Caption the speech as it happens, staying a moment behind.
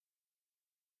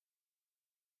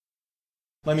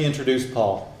Let me introduce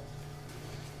Paul.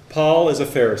 Paul is a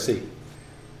Pharisee.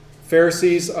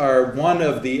 Pharisees are one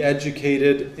of the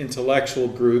educated intellectual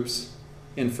groups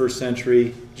in first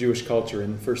century Jewish culture,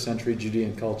 in first century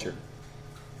Judean culture.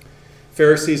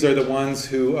 Pharisees are the ones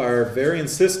who are very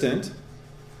insistent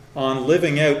on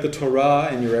living out the Torah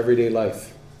in your everyday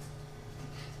life.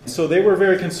 So they were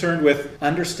very concerned with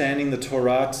understanding the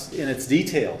Torah in its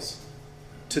details,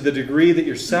 to the degree that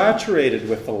you're saturated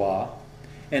with the law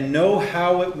and know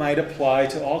how it might apply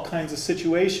to all kinds of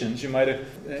situations you might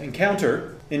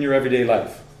encounter in your everyday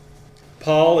life.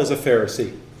 Paul is a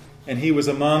Pharisee, and he was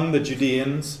among the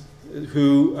Judeans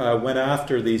who went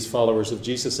after these followers of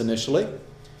Jesus initially.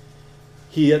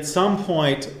 He at some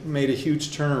point made a huge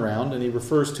turnaround, and he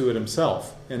refers to it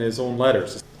himself in his own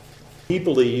letters. He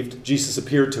believed Jesus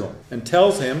appeared to him and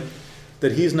tells him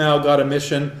that he's now got a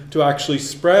mission to actually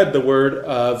spread the word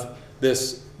of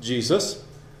this Jesus,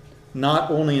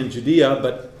 not only in Judea,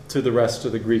 but to the rest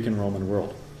of the Greek and Roman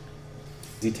world.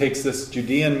 He takes this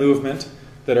Judean movement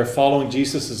that are following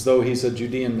Jesus as though he's a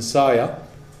Judean Messiah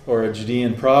or a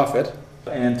Judean prophet,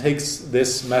 and takes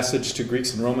this message to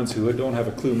Greeks and Romans who don't have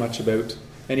a clue much about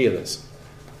any of this.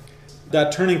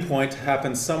 That turning point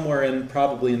happens somewhere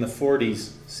probably in the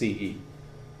 40s CE.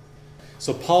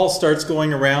 So Paul starts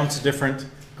going around to different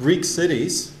Greek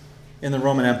cities in the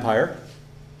Roman Empire.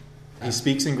 He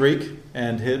speaks in Greek,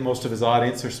 and most of his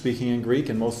audience are speaking in Greek,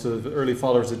 and most of the early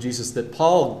followers of Jesus that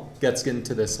Paul gets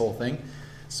into this whole thing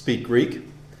speak Greek.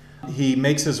 He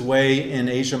makes his way in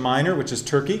Asia Minor, which is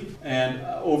Turkey, and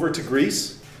over to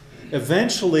Greece.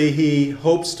 Eventually, he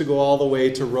hopes to go all the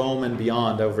way to Rome and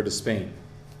beyond, over to Spain.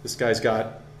 This guy's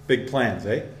got big plans,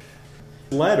 eh?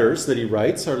 Letters that he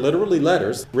writes are literally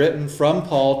letters written from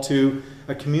Paul to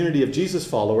a community of Jesus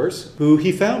followers who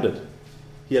he founded.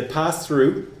 He had passed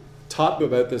through, taught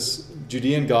about this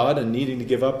Judean God and needing to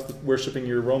give up worshiping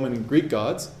your Roman and Greek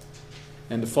gods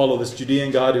and to follow this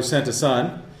Judean God who sent a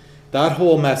son. That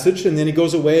whole message, and then he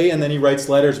goes away and then he writes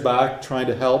letters back trying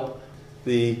to help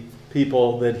the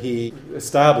people that he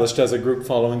established as a group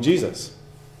following Jesus.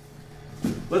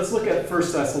 Let's look at 1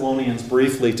 Thessalonians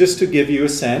briefly, just to give you a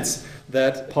sense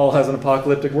that Paul has an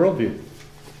apocalyptic worldview.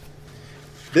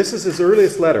 This is his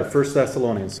earliest letter, 1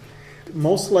 Thessalonians.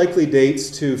 Most likely dates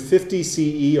to 50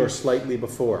 CE or slightly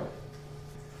before.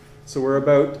 So we're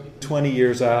about 20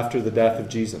 years after the death of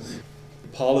Jesus.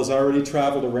 Paul has already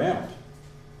traveled around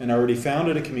and already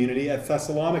founded a community at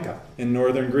Thessalonica in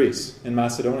northern Greece, in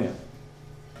Macedonia.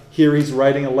 Here he's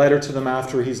writing a letter to them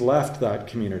after he's left that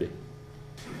community.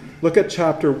 Look at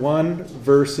chapter 1,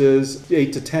 verses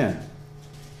 8 to 10.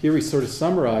 Here he sort of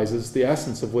summarizes the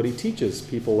essence of what he teaches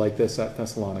people like this at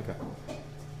Thessalonica.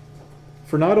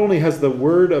 For not only has the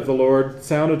word of the Lord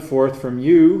sounded forth from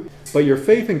you, but your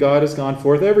faith in God has gone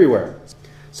forth everywhere,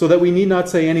 so that we need not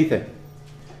say anything.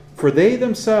 For they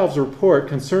themselves report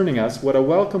concerning us what a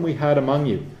welcome we had among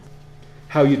you,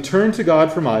 how you turned to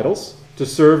God from idols, to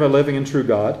serve a living and true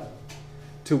God,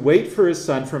 to wait for his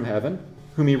Son from heaven,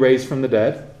 whom he raised from the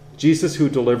dead, Jesus who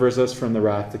delivers us from the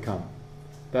wrath to come.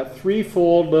 That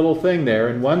threefold little thing there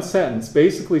in one sentence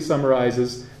basically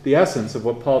summarizes the essence of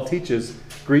what Paul teaches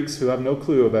Greeks who have no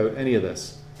clue about any of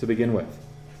this to begin with.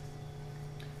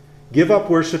 Give up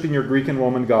worshiping your Greek and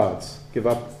Roman gods. Give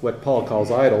up what Paul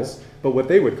calls idols, but what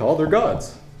they would call their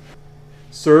gods.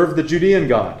 Serve the Judean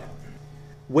God.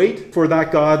 Wait for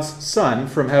that God's Son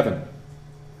from heaven.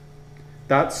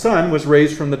 That Son was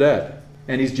raised from the dead,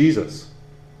 and he's Jesus.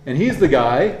 And he's the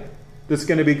guy that's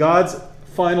going to be God's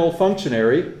final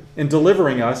functionary in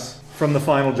delivering us from the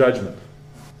final judgment.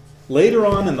 Later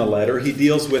on in the letter, he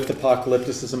deals with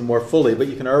apocalypticism more fully, but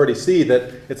you can already see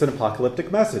that it's an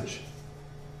apocalyptic message.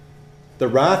 The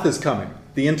wrath is coming.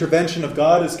 The intervention of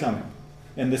God is coming.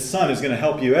 And the Son is going to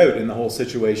help you out in the whole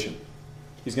situation.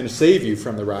 He's going to save you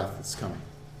from the wrath that's coming.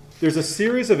 There's a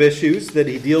series of issues that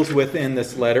he deals with in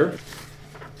this letter,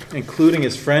 including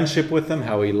his friendship with them,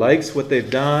 how he likes what they've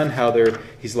done, how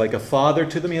he's like a father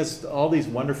to them. He has all these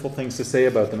wonderful things to say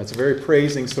about them. It's a very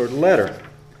praising sort of letter.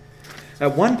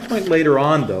 At one point later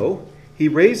on, though, he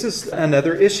raises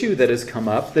another issue that has come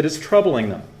up that is troubling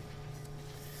them.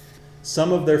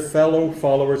 Some of their fellow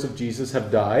followers of Jesus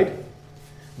have died.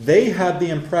 They had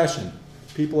the impression,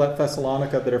 people at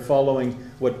Thessalonica that are following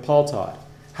what Paul taught,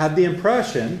 had the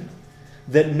impression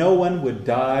that no one would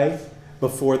die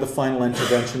before the final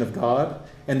intervention of God,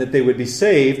 and that they would be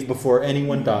saved before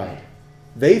anyone died.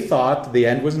 They thought the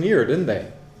end was near, didn't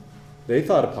they? They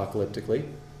thought apocalyptically.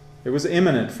 It was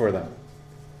imminent for them.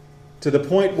 To the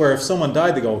point where if someone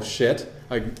died, they go, oh, shit,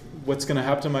 what's going to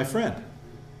happen to my friend?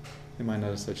 They might not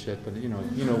have said shit, but you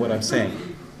know what I'm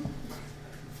saying.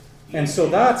 And so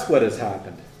that's what has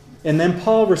happened. And then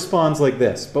Paul responds like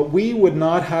this, "But we would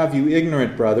not have you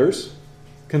ignorant, brothers,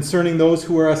 concerning those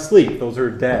who are asleep," those who are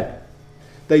dead,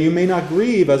 "that you may not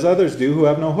grieve as others do who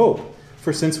have no hope.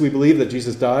 For since we believe that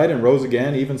Jesus died and rose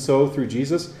again, even so through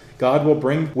Jesus, God will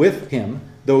bring with him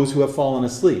those who have fallen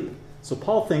asleep." So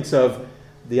Paul thinks of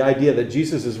the idea that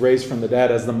Jesus is raised from the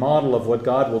dead as the model of what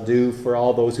God will do for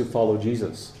all those who follow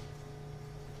Jesus.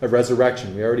 A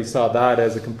resurrection. We already saw that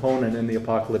as a component in the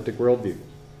apocalyptic worldview.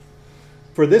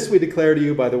 "For this we declare to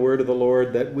you by the word of the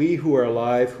Lord, that we who are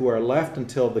alive, who are left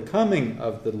until the coming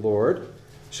of the Lord,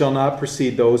 shall not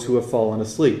precede those who have fallen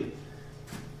asleep.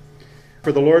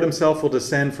 For the Lord himself will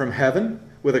descend from heaven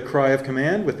with a cry of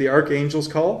command, with the archangel's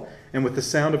call, and with the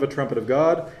sound of a trumpet of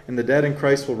God, and the dead in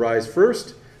Christ will rise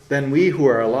first. Then we who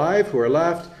are alive, who are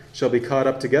left, shall be caught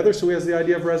up together." So he has the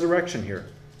idea of resurrection here.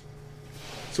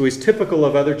 So he's typical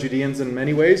of other Judeans in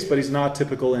many ways, but he's not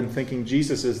typical in thinking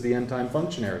Jesus is the end-time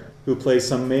functionary who plays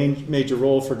some major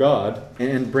role for God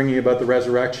in bringing about the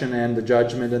resurrection and the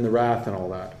judgment and the wrath and all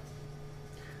that.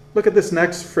 Look at this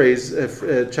next phrase,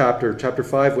 chapter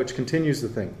 5, which continues the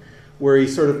thing, where he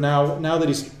sort of now that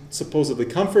he's supposedly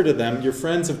comforted them, "Your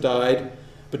friends have died,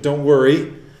 but don't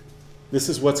worry. This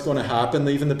is what's going to happen.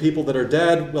 Even the people that are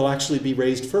dead will actually be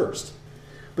raised first."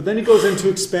 But then he goes into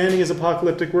expanding his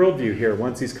apocalyptic worldview here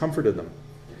once he's comforted them.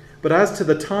 "But as to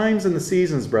the times and the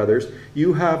seasons, brothers,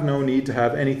 you have no need to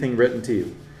have anything written to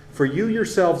you. For you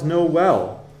yourselves know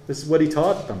well." This is what he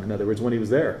taught them, in other words, when he was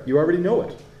there. You already know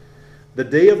it. "The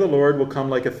day of the Lord will come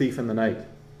like a thief in the night.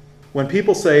 When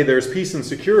people say there's peace and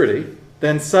security,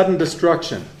 then sudden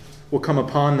destruction will come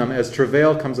upon them as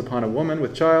travail comes upon a woman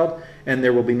with child, and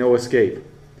there will be no escape.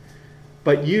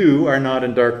 But you are not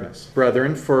in darkness,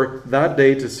 brethren, for that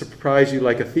day to surprise you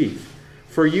like a thief.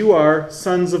 For you are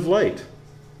sons of light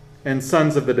and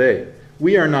sons of the day.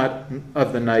 We are not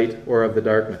of the night or of the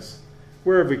darkness."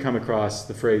 Where have we come across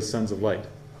the phrase sons of light?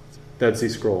 Dead Sea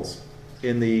Scrolls.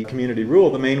 In the community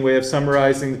rule, the main way of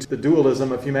summarizing the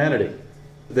dualism of humanity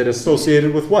that is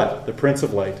associated with what? The prince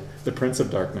of light, the prince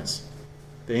of darkness,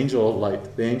 the angel of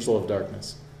light, the angel of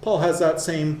darkness. Paul has that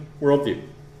same worldview.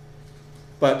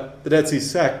 But the Dead Sea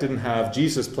sect didn't have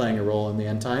Jesus playing a role in the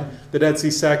end time. The Dead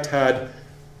Sea sect had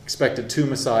expected two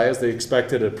messiahs. They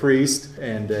expected a priest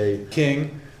and a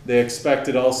king. They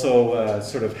expected also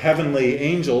sort of heavenly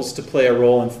angels to play a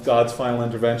role in God's final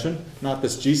intervention, not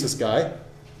this Jesus guy.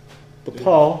 But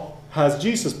Paul has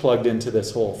Jesus plugged into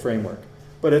this whole framework.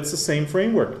 But it's the same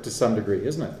framework to some degree,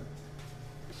 isn't it?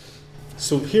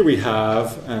 So here we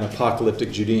have an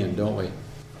apocalyptic Judean, don't we?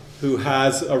 Who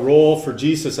has a role for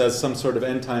Jesus as some sort of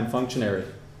end-time functionary.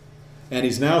 And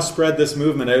he's now spread this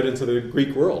movement out into the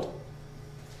Greek world.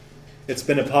 It's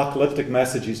been an apocalyptic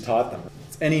message he's taught them.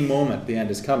 It's any moment the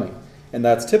end is coming. And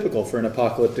that's typical for an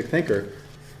apocalyptic thinker.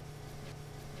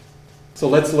 So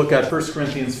let's look at 1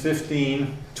 Corinthians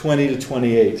 15, 20 to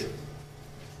 28.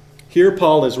 Here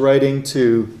Paul is writing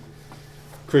to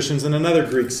Christians in another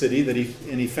Greek city,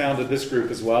 and he founded this group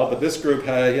as well. But this group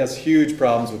has huge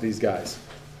problems with these guys.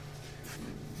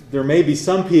 There may be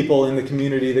some people in the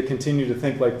community that continue to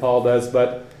think like Paul does,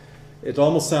 but it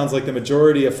almost sounds like the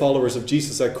majority of followers of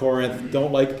Jesus at Corinth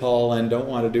don't like Paul and don't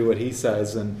want to do what he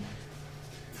says. And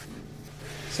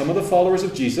some of the followers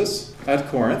of Jesus at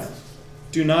Corinth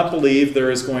do not believe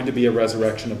there is going to be a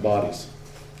resurrection of bodies.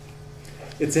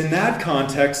 It's in that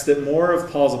context that more of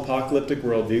Paul's apocalyptic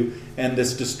worldview and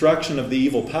this destruction of the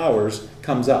evil powers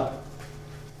comes up.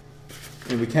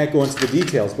 And we can't go into the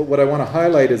details, but what I want to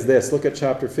highlight is this. Look at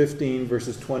chapter 15,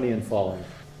 verses 20 and following.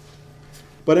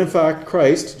 "But in fact,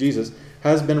 Christ, Jesus,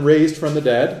 has been raised from the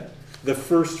dead, the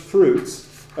first fruits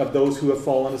of those who have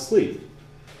fallen asleep.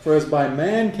 For as by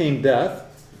man came death,"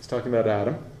 he's talking about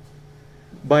Adam,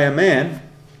 "by a man,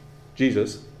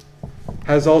 Jesus,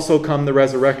 has also come the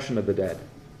resurrection of the dead.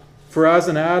 For as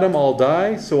in Adam all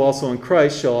die, so also in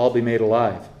Christ shall all be made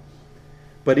alive.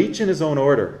 But each in his own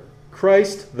order.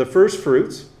 Christ, the first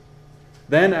fruits,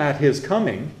 then at his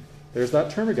coming," there's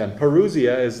that term again,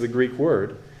 parousia is the Greek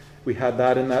word. We had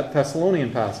that in that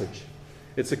Thessalonian passage.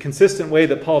 It's a consistent way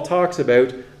that Paul talks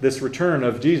about this return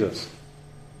of Jesus.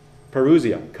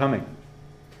 Parousia, coming.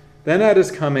 "Then at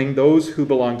his coming, those who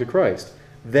belong to Christ.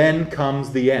 Then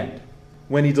comes the end,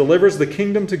 when he delivers the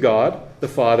kingdom to God, the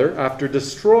Father, after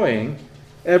destroying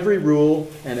every rule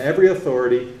and every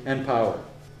authority and power."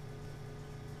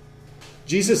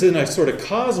 Jesus in a sort of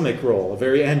cosmic role, a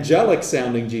very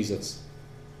angelic-sounding Jesus.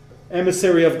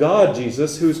 Emissary of God,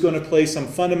 Jesus, who's going to play some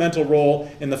fundamental role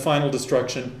in the final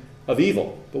destruction of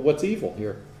evil. But what's evil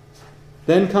here?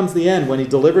 "Then comes the end, when he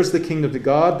delivers the kingdom to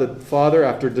God, the Father,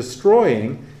 after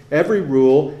destroying every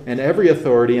rule, and every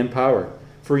authority and power.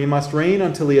 For he must reign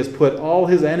until he has put all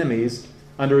his enemies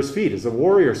under his feet. It's a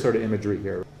warrior sort of imagery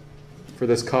here for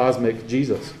this cosmic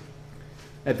Jesus.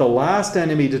 And the last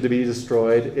enemy to be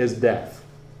destroyed is death.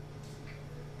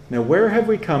 Now, where have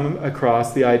we come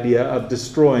across the idea of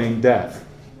destroying death?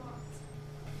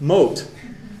 Mot.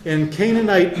 In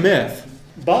Canaanite myth,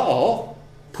 Baal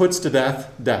puts to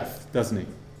death, doesn't he?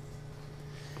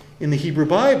 In the Hebrew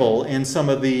Bible, in some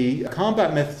of the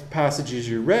combat myth passages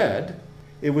you read,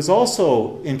 it was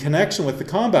also in connection with the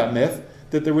combat myth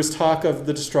that there was talk of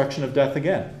the destruction of death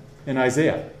again in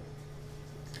Isaiah.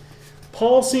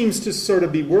 Paul seems to sort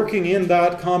of be working in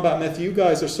that combat myth you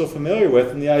guys are so familiar with,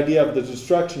 and the idea of the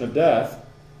destruction of death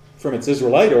from its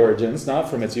Israelite origins, not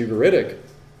from its Ugaritic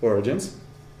origins,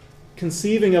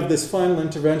 conceiving of this final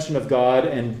intervention of God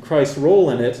and Christ's role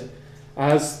in it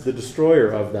as the destroyer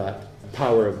of that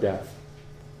power of death.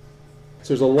 So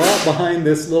there's a lot behind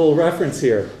this little reference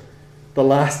here. The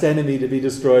last enemy to be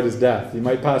destroyed is death. You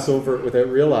might pass over it without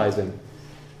realizing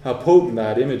how potent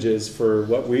that image is for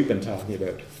what we've been talking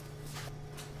about.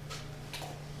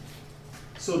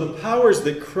 So the powers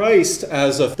that Christ,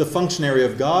 as the functionary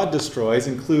of God, destroys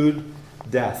include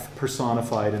death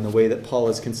personified in the way that Paul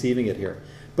is conceiving it here.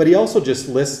 But he also just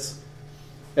lists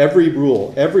every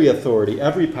rule, every authority,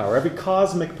 every power, every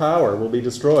cosmic power will be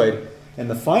destroyed, and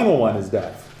the final one is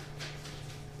death.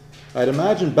 I'd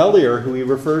imagine Beliar, who he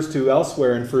refers to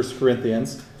elsewhere in 1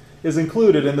 Corinthians, is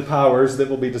included in the powers that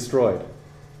will be destroyed.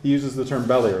 He uses the term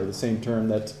Beliar, the same term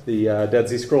that the Dead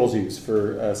Sea Scrolls use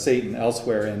for Satan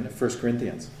elsewhere in 1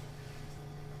 Corinthians.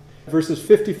 Verses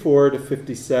 54 to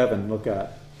 57, look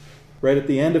at. Right at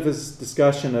the end of his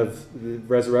discussion of the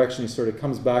resurrection, he sort of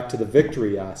comes back to the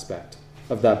victory aspect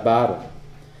of that battle.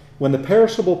 When the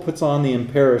perishable puts on the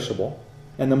imperishable,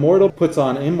 and the mortal puts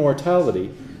on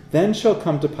immortality, then shall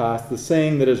come to pass the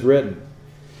saying that is written,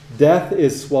 death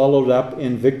is swallowed up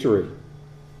in victory.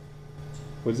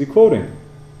 What is he quoting?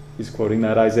 He's quoting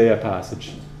that Isaiah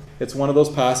passage. It's one of those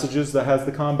passages that has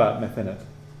the combat myth in it.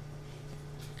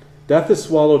 Death is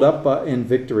swallowed up in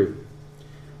victory.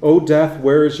 O death,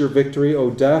 where is your victory? O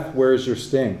death, where is your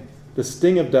sting? The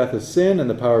sting of death is sin, and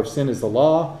the power of sin is the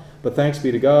law. But thanks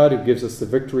be to God who gives us the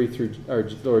victory through our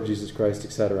Lord Jesus Christ,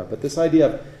 etc. But this idea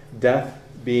of death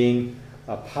being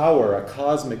a power, a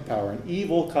cosmic power, an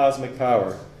evil cosmic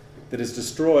power that is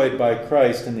destroyed by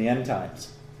Christ in the end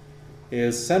times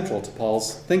is central to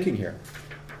Paul's thinking here.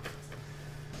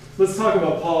 Let's talk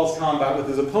about Paul's combat with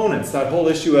his opponents, that whole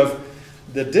issue of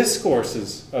the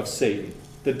discourses of Satan,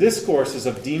 the discourses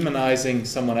of demonizing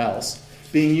someone else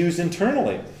being used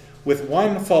internally, with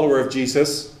one follower of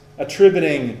Jesus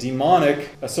attributing demonic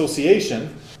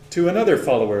association to another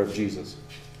follower of Jesus.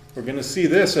 We're going to see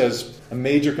this as a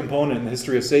major component in the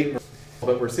history of Satan,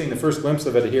 but we're seeing the first glimpse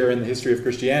of it here in the history of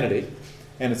Christianity,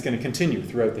 and it's going to continue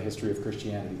throughout the history of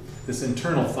Christianity, this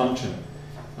internal function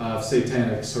of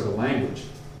satanic sort of language.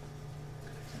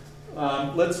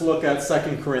 Let's look at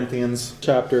 2 Corinthians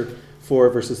chapter 4,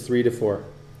 verses 3 to 4.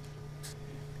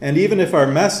 And even if our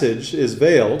message is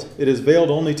veiled, it is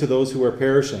veiled only to those who are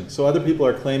perishing. So other people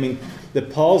are claiming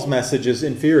that Paul's message is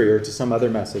inferior to some other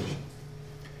message.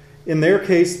 In their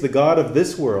case, the God of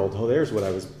this world, there's what I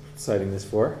was citing this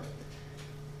for.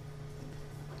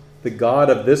 The God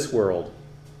of this world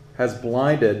has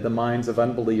blinded the minds of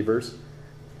unbelievers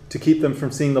to keep them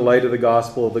from seeing the light of the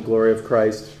gospel of the glory of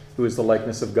Christ, who is the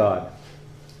likeness of God.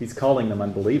 He's calling them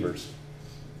unbelievers.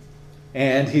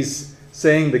 And he's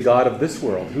saying the God of this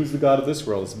world. Who's the God of this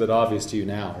world? It's a bit obvious to you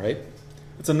now, right?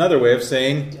 It's another way of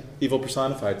saying evil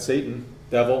personified. Satan,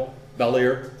 devil,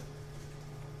 Beliar.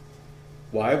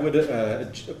 Why would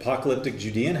an apocalyptic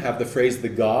Judean have the phrase the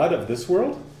God of this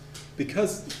world?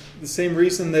 Because the same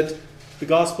reason that the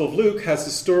Gospel of Luke has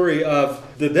the story of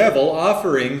the devil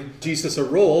offering Jesus a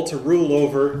role to rule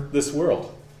over this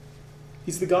world.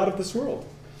 He's the God of this world.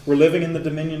 We're living in the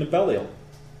dominion of Belial.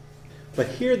 But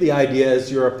here the idea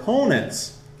is your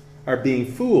opponents are being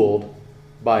fooled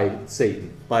by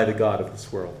Satan, by the God of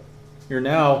this world. You're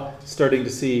now starting to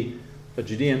see a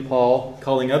Judean Paul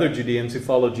calling other Judeans who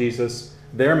follow Jesus,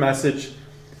 their message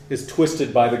is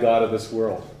twisted by the God of this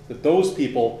world. That those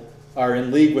people are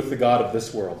in league with the God of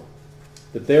this world.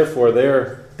 That therefore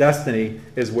their destiny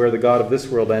is where the God of this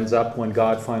world ends up when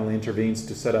God finally intervenes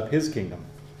to set up his kingdom.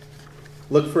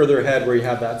 Look further ahead where you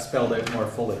have that spelled out more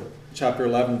fully. Chapter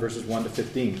 11, verses 1 to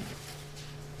 15.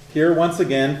 Here, once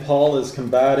again, Paul is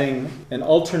combating an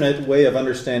alternate way of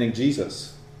understanding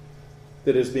Jesus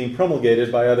that is being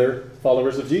promulgated by other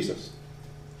followers of Jesus.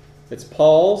 It's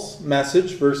Paul's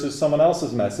message versus someone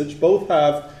else's message. Both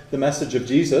have the message of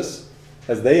Jesus,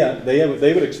 as they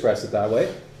would express it that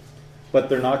way. but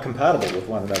they're not compatible with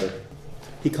one another.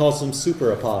 He calls them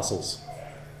super apostles.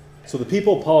 So the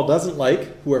people Paul doesn't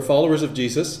like, who are followers of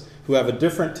Jesus, who have a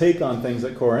different take on things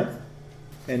at Corinth,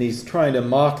 and he's trying to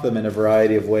mock them in a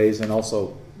variety of ways and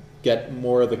also get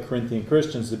more of the Corinthian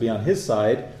Christians to be on his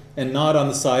side and not on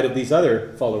the side of these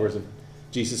other followers of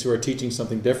Jesus who are teaching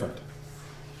something different.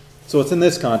 So it's in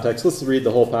this context. Let's read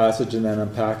the whole passage and then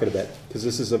unpack it a bit, because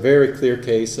this is a very clear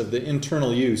case of the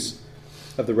internal use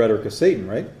of the rhetoric of Satan,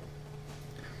 right?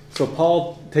 So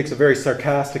Paul takes a very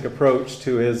sarcastic approach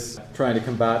to his trying to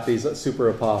combat these super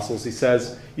apostles. He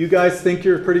says, you guys think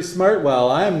you're pretty smart?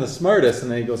 Well, I am the smartest. And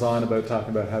then he goes on about talking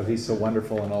about how he's so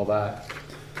wonderful and all that.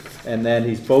 And then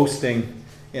he's boasting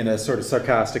in a sort of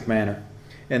sarcastic manner.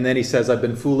 And then he says, I've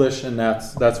been foolish, and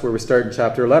that's where we start in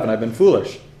chapter 11. I've been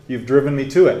foolish. You've driven me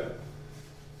to it,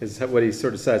 is what he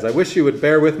sort of says. I wish you would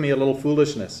bear with me a little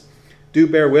foolishness. Do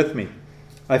bear with me.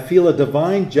 I feel a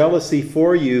divine jealousy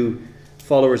for you,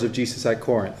 followers of Jesus at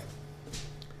Corinth.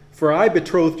 For I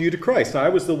betrothed you to Christ. I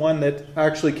was the one that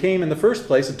actually came in the first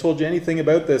place and told you anything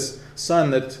about this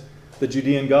son that the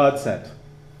Judean God sent.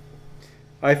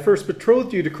 I first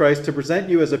betrothed you to Christ to present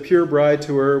you as a pure bride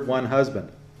to her one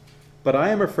husband. But I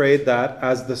am afraid that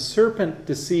as the serpent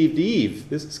deceived Eve,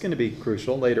 this is going to be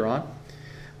crucial later on,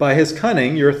 by his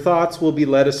cunning your thoughts will be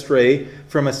led astray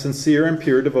from a sincere and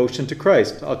pure devotion to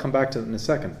Christ. I'll come back to that in a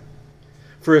second.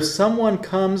 For if someone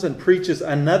comes and preaches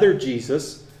another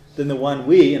Jesus than the one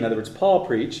we, in other words, Paul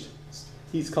preached,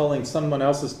 he's calling someone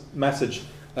else's message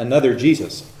another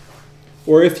Jesus.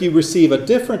 Or if you receive a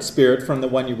different spirit from the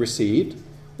one you received,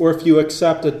 or if you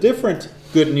accept a different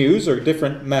good news or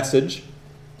different message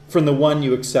from the one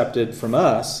you accepted from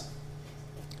us,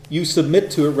 you submit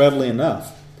to it readily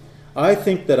enough. I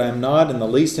think that I am not in the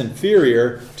least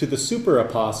inferior to the super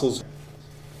apostles.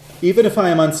 Even if I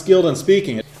am unskilled in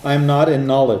speaking, I am not in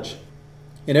knowledge.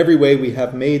 In every way we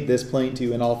have made this plain to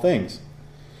you in all things.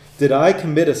 Did I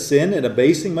commit a sin in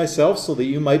abasing myself so that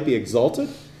you might be exalted,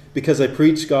 because I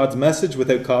preached God's message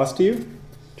without cost to you?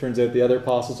 Turns out the other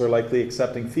apostles are likely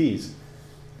accepting fees.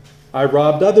 I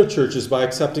robbed other churches by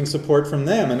accepting support from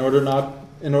them in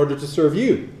order to serve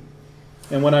you.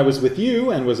 And when I was with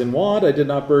you and was in want, I did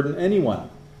not burden anyone.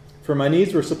 For my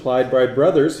needs were supplied by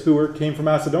brothers who came from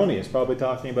Macedonia. He's probably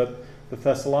talking about the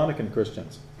Thessalonican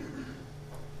Christians.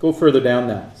 Go further down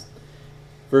now.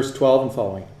 Verse 12 and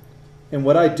following. And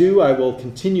what I do, I will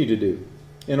continue to do,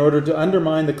 in order to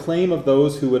undermine the claim of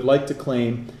those who would like to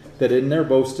claim that in their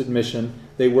boasted mission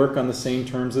they work on the same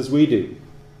terms as we do.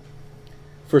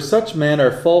 For such men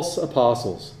are false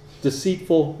apostles,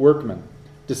 deceitful workmen,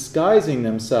 disguising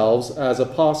themselves as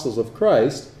apostles of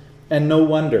Christ, and no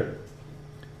wonder.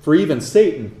 For even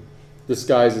Satan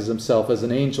disguises himself as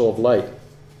an angel of light.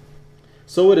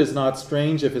 So it is not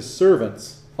strange if his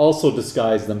servants also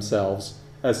disguise themselves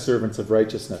as servants of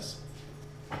righteousness.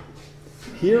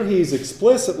 Here he's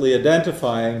explicitly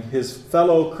identifying his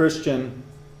fellow Christian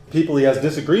people he has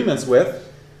disagreements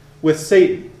with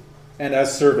Satan and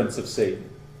as servants of Satan.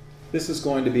 This is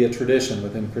going to be a tradition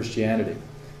within Christianity.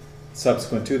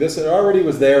 Subsequent to this, it already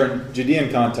was there in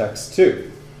Judean context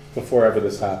too, before ever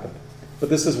this happened. But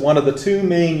this is one of the two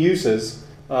main uses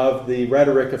of the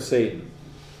rhetoric of Satan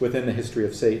within the history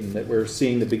of Satan that we're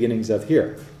seeing the beginnings of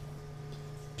here.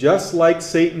 Just like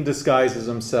Satan disguises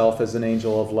himself as an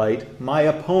angel of light, my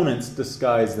opponents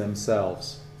disguise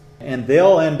themselves. And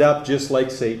they'll end up just like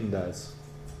Satan does.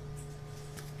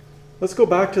 Let's go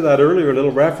back to that earlier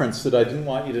little reference that I didn't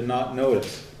want you to not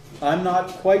notice. I'm not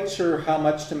quite sure how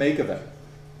much to make of it.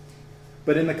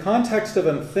 But in the context of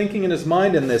him thinking in his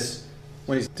mind in this,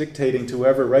 when he's dictating to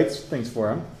whoever writes things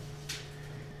for him,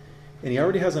 and he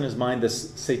already has in his mind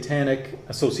this satanic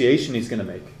association he's going to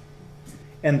make.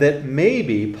 And that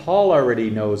maybe Paul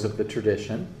already knows of the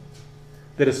tradition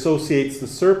that associates the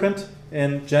serpent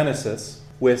in Genesis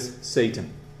with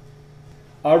Satan.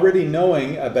 Already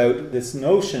knowing about this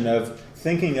notion of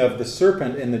thinking of the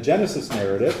serpent in the Genesis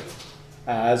narrative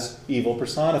as evil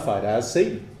personified, as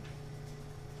Satan.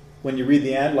 When you read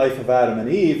the life of Adam and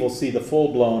Eve, we'll see the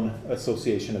full-blown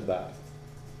association of that.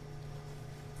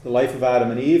 The life of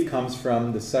Adam and Eve comes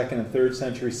from the 2nd and 3rd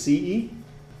century CE,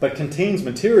 but contains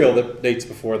material that dates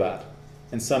before that.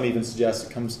 And some even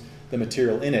suggest the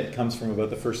material in it comes from about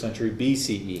the 1st century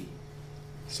BCE.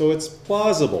 So it's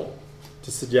plausible to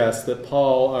suggest that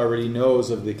Paul already knows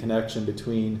of the connection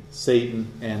between Satan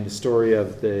and the story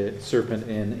of the serpent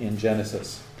in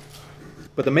Genesis.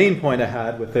 But the main point I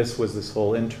had with this was this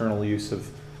whole internal use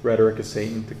of rhetoric of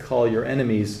Satan to call your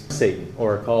enemies Satan,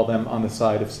 or call them on the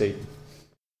side of Satan.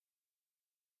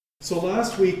 So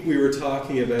last week we were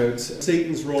talking about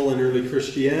Satan's role in early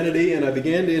Christianity, and I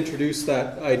began to introduce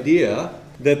that idea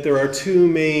that there are two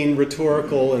main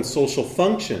rhetorical and social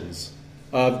functions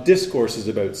of discourses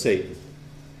about Satan.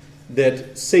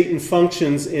 That Satan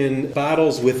functions in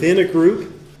battles within a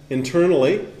group,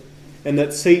 internally, and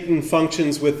that Satan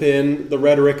functions within the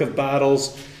rhetoric of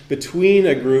battles between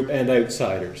a group and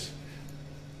outsiders.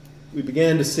 We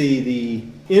began to see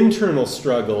the internal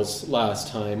struggles last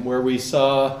time, where we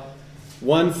saw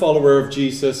one follower of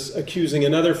Jesus accusing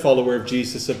another follower of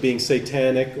Jesus of being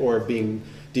satanic or being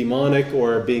demonic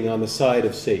or being on the side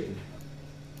of Satan.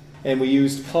 And we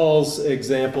used Paul's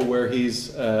example where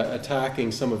he's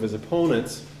attacking some of his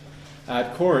opponents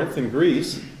at Corinth in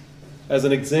Greece as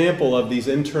an example of these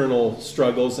internal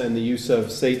struggles and the use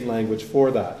of Satan language for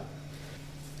that.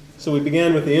 So we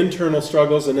began with the internal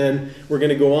struggles, and then we're going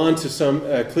to go on to some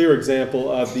clear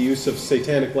example of the use of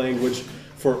satanic language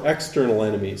for external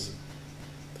enemies.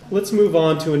 Let's move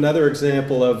on to another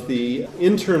example of the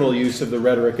internal use of the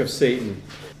rhetoric of Satan.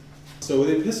 So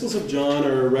the epistles of John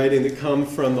are a writing that come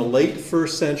from the late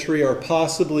 1st century or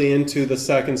possibly into the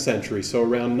 2nd century, so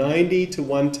around 90 to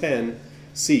 110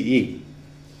 CE.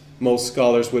 Most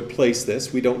scholars would place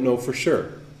this. We don't know for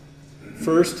sure.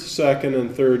 1st, 2nd, and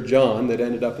 3rd John that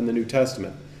ended up in the New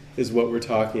Testament is what we're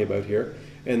talking about here.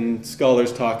 And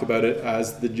scholars talk about it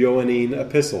as the Johannine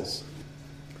epistles.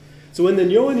 So in the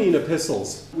Johannine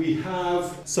epistles, we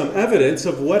have some evidence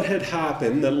of what had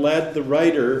happened that led the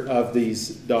writer of these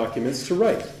documents to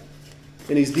write.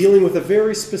 And he's dealing with a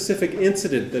very specific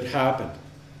incident that happened.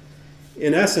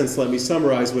 In essence, let me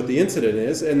summarize what the incident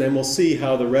is, and then we'll see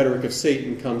how the rhetoric of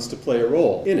Satan comes to play a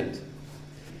role in it.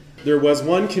 There was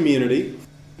one community.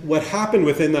 What happened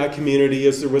within that community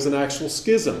is there was an actual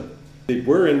schism. They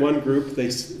were in one group,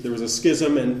 there was a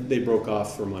schism, and they broke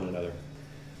off from one another.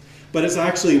 But it's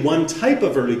actually one type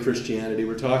of early Christianity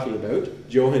we're talking about,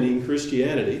 Johannine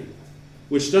Christianity,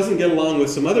 which doesn't get along with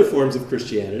some other forms of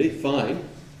Christianity, fine.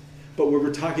 But what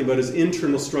we're talking about is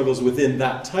internal struggles within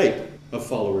that type of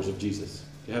followers of Jesus.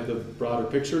 You have the broader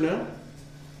picture now?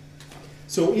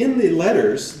 So in the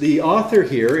letters, the author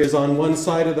here is on one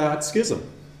side of that schism.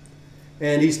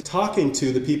 And he's talking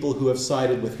to the people who have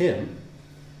sided with him.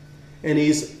 And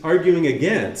he's arguing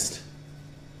against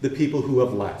the people who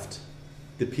have left.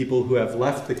 The people who have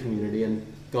left the community and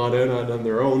gone out on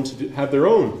their own to have their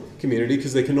own community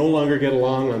because they can no longer get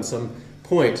along on some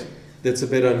point that's a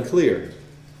bit unclear.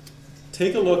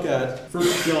 Take a look at 1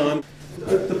 John.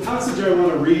 The passage I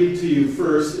want to read to you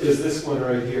first is this one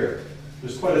right here.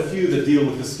 There's quite a few that deal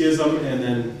with the schism and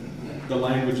then the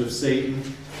language of Satan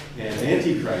and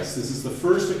Antichrist. This is the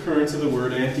first occurrence of the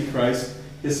word Antichrist,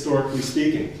 historically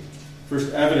speaking.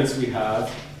 First evidence we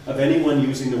have of anyone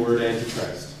using the word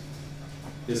Antichrist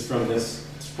is from this,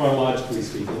 chronologically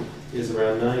speaking, is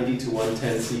around 90 to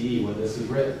 110 CE when this is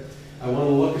written. I want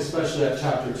to look especially at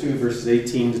chapter 2, verses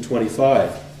 18 to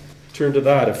 25. Turn to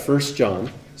that of 1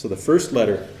 John. So the first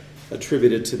letter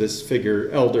attributed to this figure,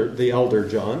 the elder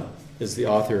John, is the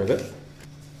author of it.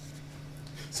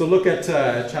 So look at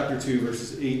chapter 2,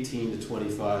 verses 18 to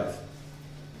 25.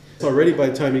 So already by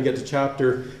the time you get to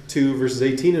chapter 2, verses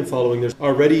 18 and following, there's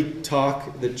already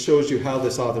talk that shows you how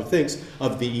this author thinks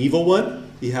of the evil one.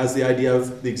 He has the idea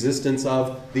of the existence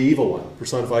of the evil one,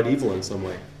 personified evil in some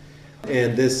way.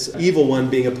 And this evil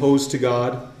one being opposed to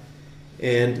God,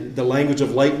 and the language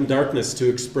of light and darkness to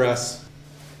express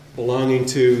belonging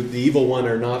to the evil one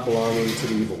or not belonging to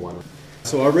the evil one.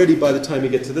 So already by the time you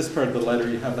get to this part of the letter,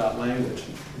 you have that language.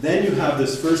 Then you have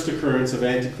this first occurrence of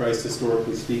Antichrist,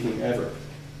 historically speaking, ever.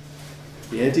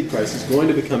 The Antichrist is going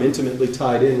to become intimately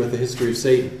tied in with the history of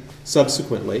Satan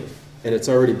subsequently, and it's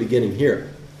already beginning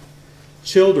here.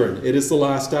 Children, it is the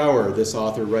last hour, this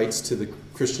author writes to the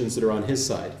Christians that are on his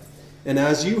side. And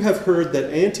as you have heard that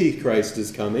Antichrist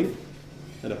is coming,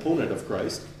 an opponent of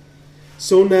Christ,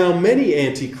 so now many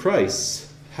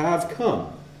Antichrists have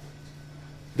come.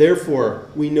 Therefore,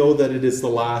 we know that it is the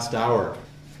last hour.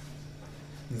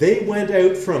 They went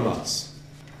out from us,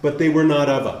 but they were not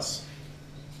of us.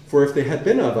 For if they had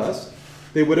been of us,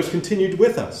 they would have continued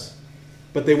with us.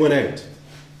 But they went out,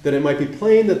 that it might be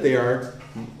plain that they are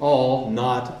all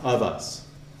not of us.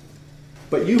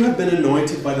 But you have been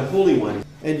anointed by the Holy One,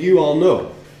 and you all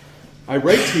know. I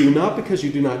write to you not because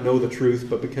you do not know the truth,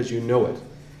 but because you know it,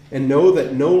 and know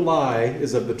that no lie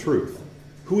is of the truth.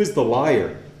 Who is the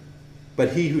liar?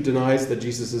 But he who denies that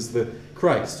Jesus is the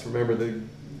Christ. Remember, the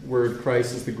word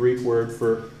Christ is the Greek word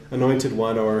for anointed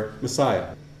one or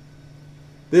Messiah.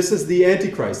 This is the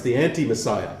Antichrist, the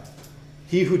anti-Messiah.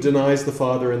 He who denies the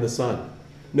Father and the Son.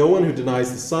 No one who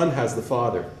denies the Son has the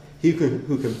Father. He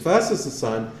who confesses the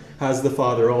Son has the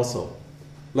Father also.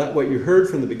 Let what you heard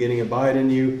from the beginning abide in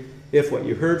you. If what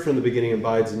you heard from the beginning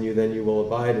abides in you, then you will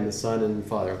abide in the Son and the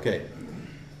Father. Okay.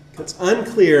 It's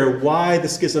unclear why the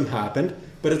schism happened,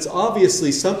 but it's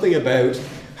obviously something about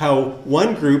how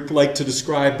one group liked to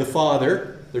describe the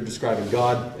Father, they're describing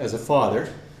God as a Father,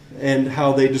 and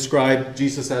how they describe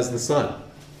Jesus as the Son.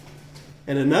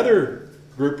 And another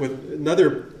group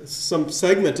with some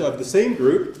segment of the same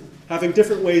group having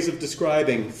different ways of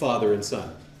describing Father and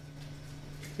Son.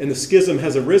 And the schism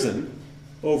has arisen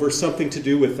over something to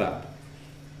do with that.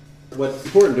 What's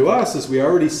important to us is we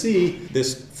already see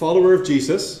this follower of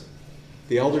Jesus,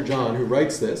 the elder John, who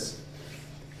writes this,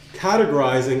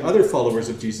 categorizing other followers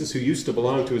of Jesus who used to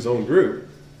belong to his own group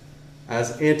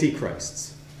as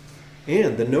antichrists.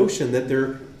 And the notion that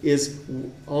there is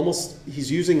almost,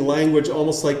 he's using language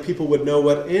almost like people would know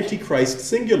what antichrist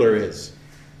singular is.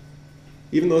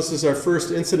 Even though this is our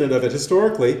first incident of it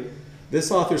historically, this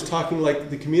author's talking like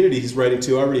the community he's writing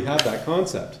to already have that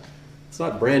concept. It's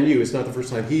not brand new. It's not the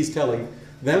first time he's telling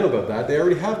them about that. They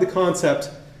already have the concept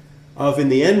of, in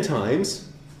the end times,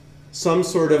 some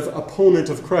sort of opponent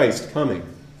of Christ coming.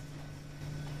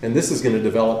 And this is going to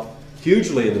develop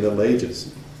hugely in the Middle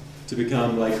Ages to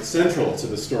become like central to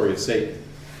the story of Satan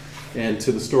and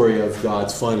to the story of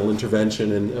God's final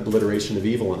intervention and obliteration of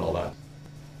evil and all that.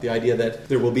 The idea that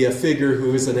there will be a figure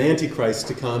who is an antichrist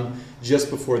to come just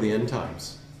before the end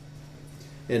times.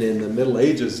 And in the Middle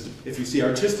Ages, if you see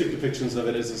artistic depictions of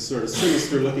it as a sort of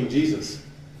sinister-looking Jesus.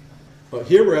 But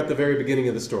here we're at the very beginning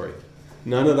of the story.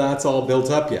 None of that's all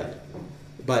built up yet.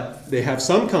 But they have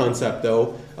some concept,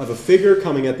 though, of a figure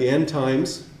coming at the end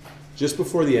times, just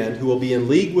before the end, who will be in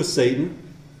league with Satan,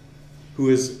 who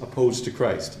is opposed to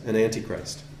Christ, an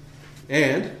antichrist.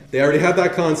 And they already have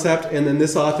that concept, and then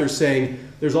this author's saying,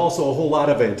 there's also a whole lot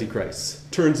of antichrists.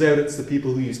 Turns out it's the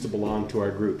people who used to belong to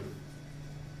our group.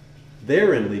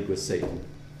 They're in league with Satan.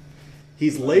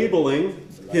 He's labeling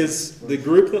the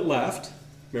group that left.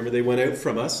 Remember, they went out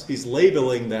from us. He's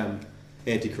labeling them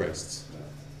antichrists.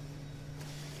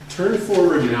 Turn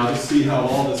forward now to see how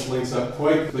all this links up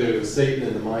quite clearly with Satan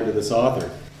in the mind of this author.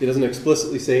 He doesn't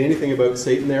explicitly say anything about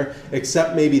Satan there,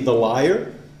 except maybe the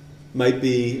liar might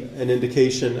be an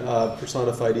indication of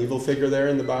personified evil figure there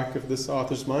in the back of this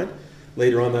author's mind.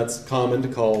 Later on, that's common to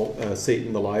call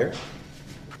Satan the liar.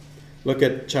 Look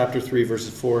at chapter 3,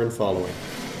 verses 4 and following.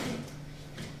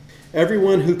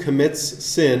 Everyone who commits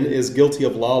sin is guilty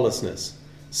of lawlessness.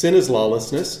 Sin is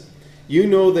lawlessness. You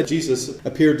know that Jesus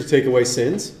appeared to take away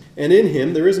sins, and in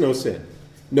him there is no sin.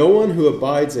 No one who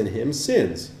abides in him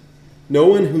sins. No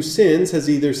one who sins has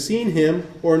either seen him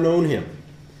or known him.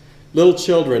 Little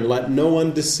children, let no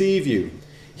one deceive you.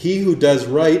 He who does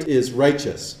right is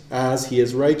righteous, as he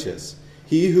is righteous.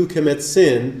 He who commits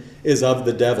sin is of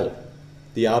the devil,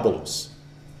 diabolos.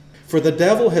 For the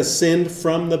devil has sinned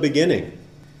from the beginning.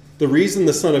 The reason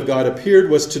the Son of God appeared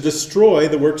was to destroy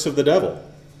the works of the devil.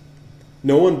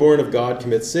 No one born of God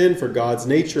commits sin, for God's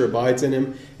nature abides in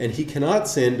him, and he cannot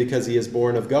sin because he is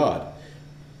born of God.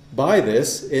 By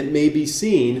this, it may be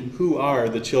seen who are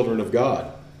the children of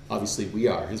God. Obviously, we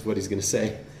are, is what he's going to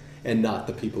say, and not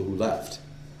the people who left.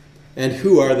 And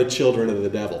who are the children of the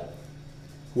devil?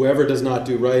 Whoever does not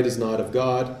do right is not of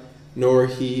God, nor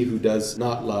he who does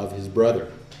not love his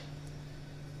brother.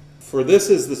 For this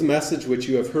is the message which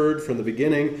you have heard from the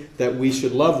beginning, that we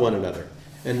should love one another,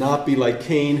 and not be like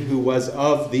Cain, who was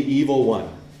of the evil one,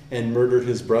 and murdered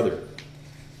his brother.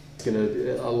 It's going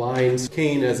to align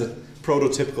Cain as a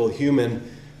prototypical human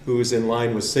who is in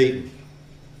line with Satan.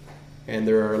 And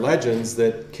there are legends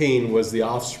that Cain was the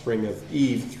offspring of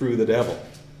Eve through the devil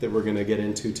that we're going to get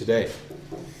into today,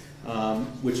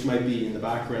 which might be in the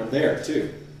background there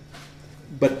too.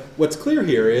 But what's clear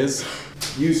here is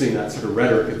using that sort of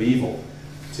rhetoric of evil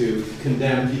to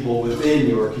condemn people within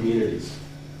your communities.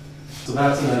 So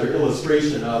that's another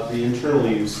illustration of the internal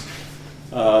use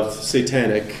of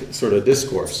satanic sort of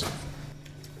discourse.